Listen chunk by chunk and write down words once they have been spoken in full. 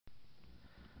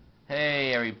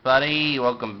everybody,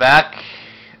 welcome back.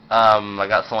 I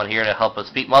got someone here to help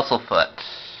us beat Musclefoot.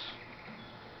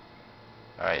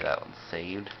 Alright, that one's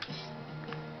saved.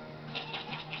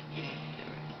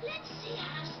 Let's see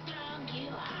how strong you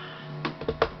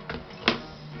are.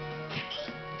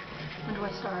 When do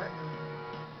I start?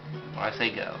 When I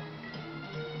say go.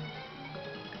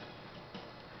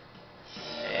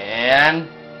 And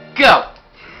go!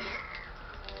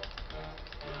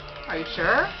 Are you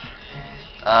sure?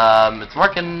 It's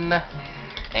working.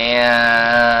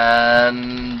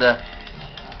 And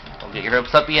don't get your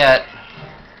hopes up yet.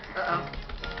 Uh-oh.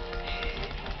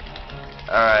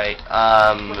 Alright,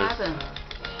 What happened?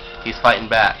 he's fighting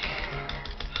back.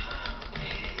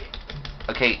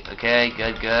 Okay,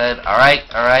 good.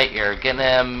 Alright, you're getting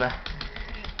him. Let's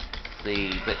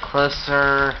see, a bit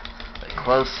closer,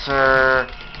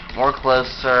 more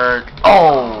closer.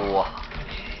 Oh,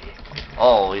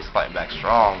 he's fighting back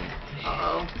strong.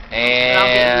 Uh-oh.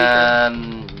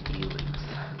 And you lose.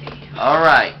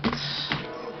 Alright.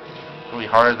 Really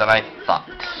harder than I thought.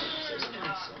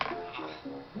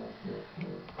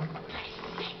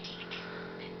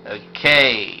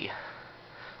 Okay.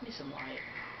 Need some light.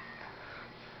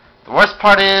 The worst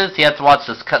part is you have to watch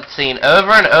this cutscene over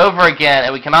and over again,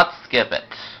 and we cannot skip it.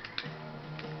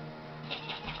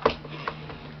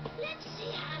 Let's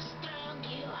see how strong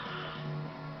you are.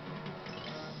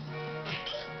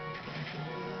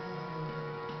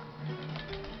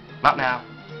 Not now.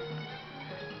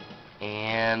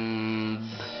 And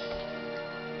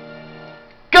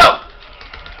go!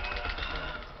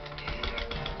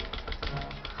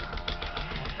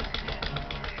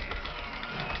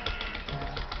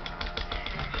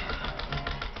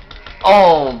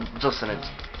 Oh, just an inch.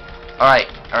 Alright,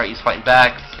 he's fighting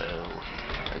back, so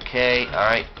okay,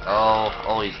 alright.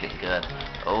 Oh, he's getting good.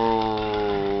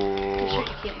 Oh.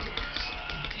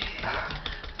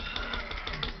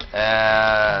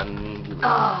 And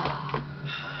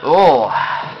oh,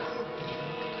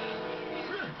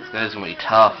 this guy's gonna be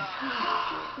tough.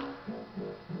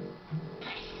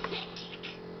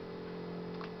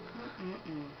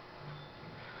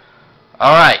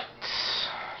 Alright.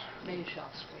 Maybe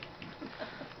shot screen.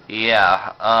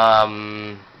 Yeah,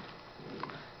 I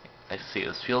see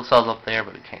there's fuel cells up there,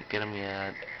 but we can't get them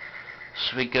yet.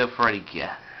 Should we go for it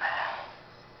again?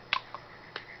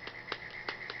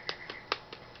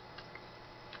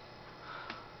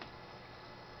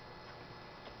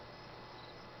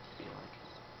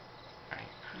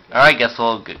 Alright, guess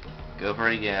we'll go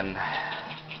for it again.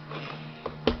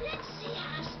 Let's see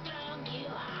how strong you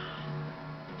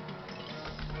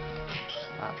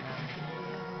are.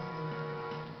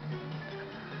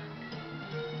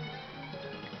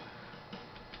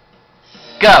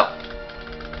 Go!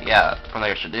 Yeah, from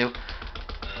there should do.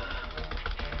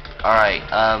 Alright,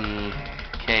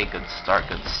 okay, good start,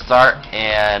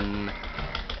 and,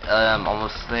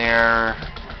 almost there.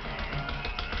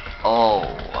 Oh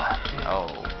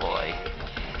boy.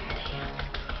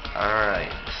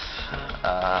 Alright, Oh,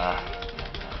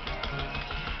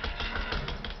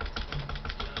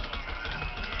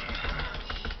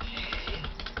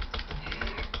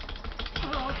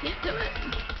 I can't do it.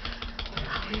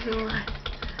 Oh, he's alive.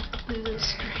 Lose his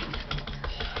strength.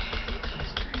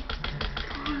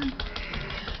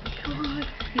 Come on.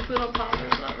 You put on pause or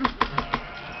something.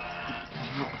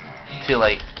 too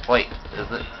late. Wait, is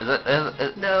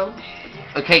it? No.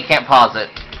 Okay, can't pause it.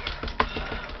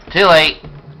 Too late.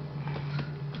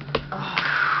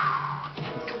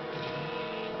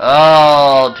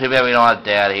 Oh, too bad we don't have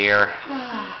Dad here.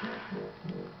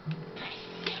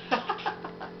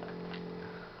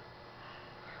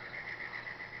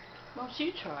 Why don't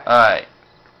you try? Alright.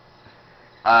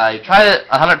 I tried it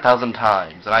 100,000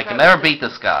 times, and I can never beat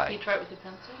this guy. You try it with the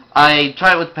pencil? I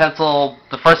tried it with pencil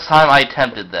the first time I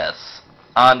attempted this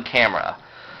on camera.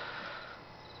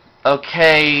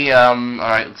 Okay,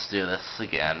 alright, let's do this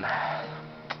again. I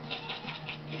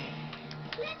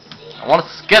want to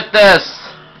skip this!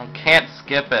 I can't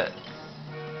skip it.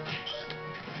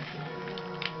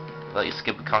 Let you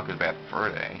skip the Conquered Bad Fur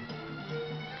Day.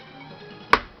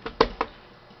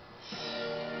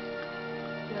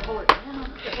 Yeah, hold it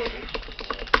down. Yeah, hold it.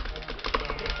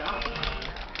 Good job.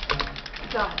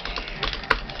 Good job.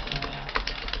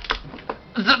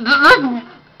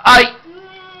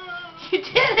 You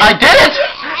did it! I did it!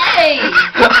 Hey!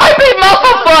 I beat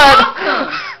Musclefoot!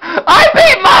 I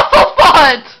beat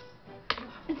Musclefoot!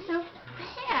 It's so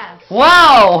fast.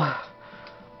 Wow!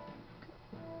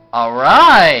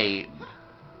 Alright!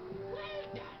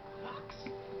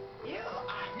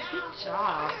 Good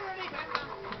job.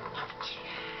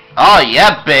 Oh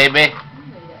yeah, baby!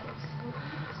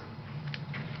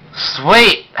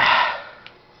 Sweet!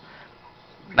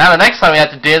 Now the next time we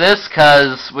have to do this,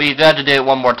 because we have to do it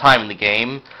one more time in the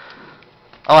game,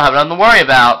 I don't have nothing to worry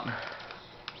about.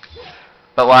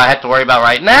 But what I have to worry about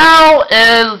right now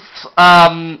is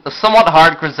a somewhat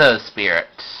hard Grizzle spirit.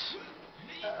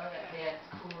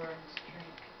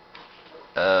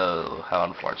 Oh, how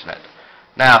unfortunate.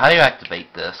 Now, how do you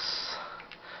activate this?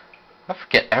 I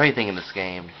forget everything in this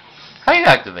game. How do you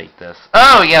activate this?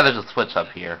 Oh, yeah, there's a switch up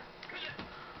here.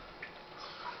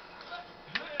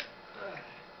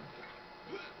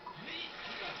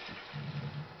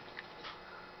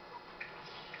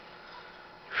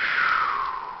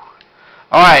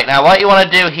 Alright, now what you want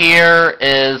to do here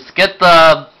is get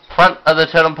the front of the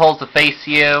totem poles to face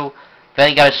you, then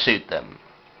you gotta shoot them.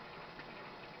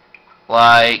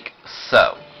 Like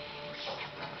so.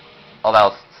 Oh,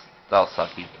 that was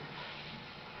sucky.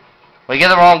 When you get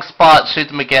the wrong spot, shoot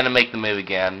them again and make them move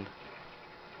again.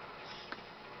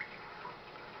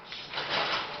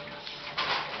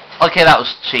 Okay, that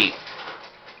was cheap.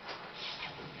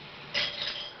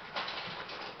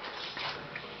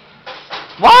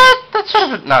 What? That should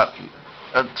have been... No.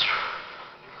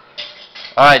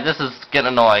 Alright, this is getting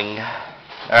annoying.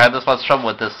 Alright, this much trouble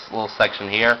with this little section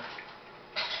here.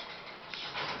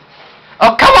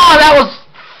 Oh, come on! That was...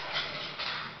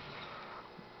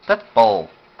 That's bull.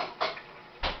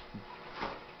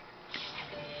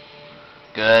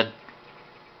 Good.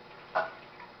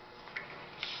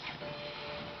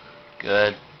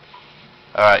 Good.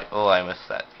 Alright, oh, I missed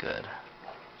that. Good.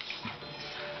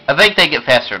 I think they get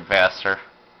faster and faster.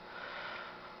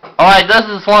 Alright, this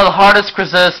is one of the hardest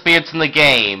Grizzle spirits in the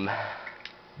game.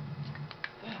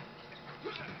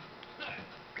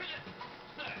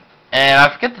 And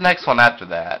I forget the next one after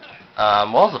that.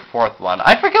 What was the fourth one?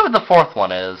 I forget what the fourth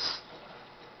one is.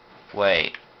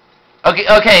 Wait.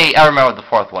 Okay, I remember what the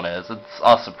fourth one is. It's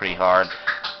also pretty hard.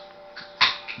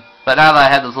 But now that I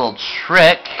had this little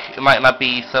trick, it might not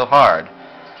be so hard.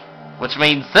 Which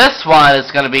means this one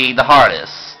is going to be the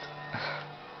hardest.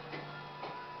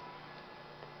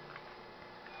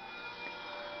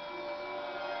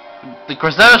 The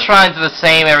Grizzle shrines are the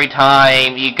same every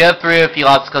time. You go through a few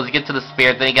obstacles, you get to the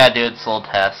spirit, then you gotta do its little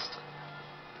test.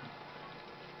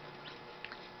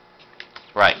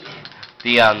 Right.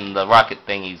 The rocket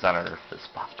thingy's under this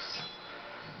box.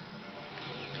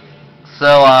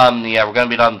 So, yeah, we're gonna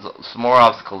be done some more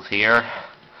obstacles here.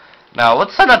 Now,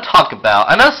 what's there to talk about?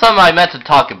 I know some I meant to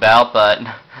talk about, but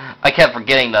I kept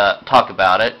forgetting to talk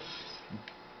about it.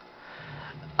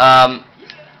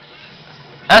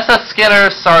 SS Skinner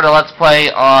started a Let's Play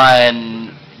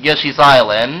on Yoshi's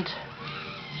Island.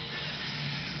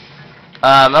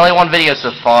 Only one video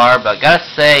so far, but gotta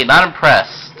say, not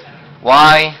impressed.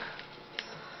 Why?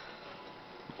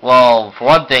 Well, for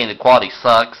one thing, the quality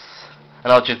sucks. I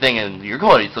know what you're thinking, your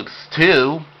quality sucks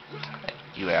too.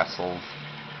 You assholes.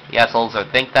 The assholes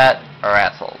that think that are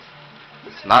assholes.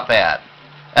 It's not bad.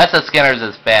 SS Skinner's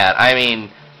is bad. I mean,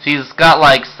 she's got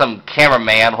like some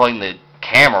cameraman holding the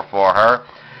camera for her.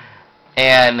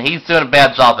 And he's doing a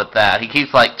bad job at that. He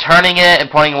keeps like turning it and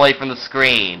pointing away from the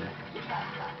screen.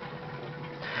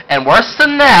 And worse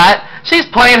than that, she's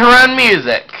playing her own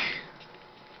music.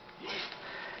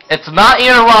 It's not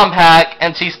even a ROM hack,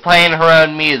 and she's playing her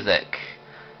own music.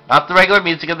 Not the regular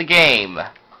music of the game.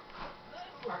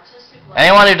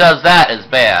 Anyone who does that is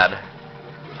bad.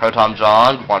 Proton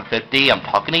John, 150, I'm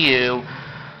talking to you.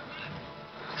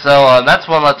 So, that's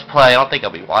one Let's Play. I don't think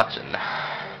I'll be watching.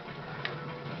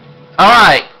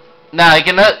 Alright, now you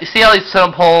can see all these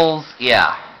totem poles,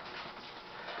 yeah.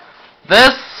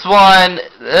 This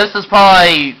is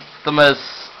probably the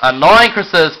most annoying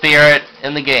Grizzle spirit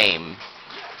in the game.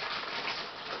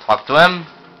 Talk to him.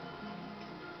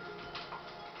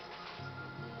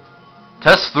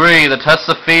 Test 3, the test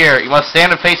of fear. You must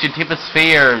stand and face your deepest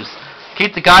fears.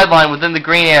 Keep the guideline within the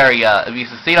green area. If you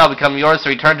succeed, I'll become yours to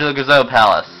return to the Grizzle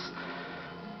Palace.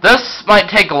 This might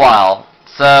take a while,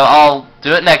 so I'll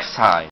do it next time.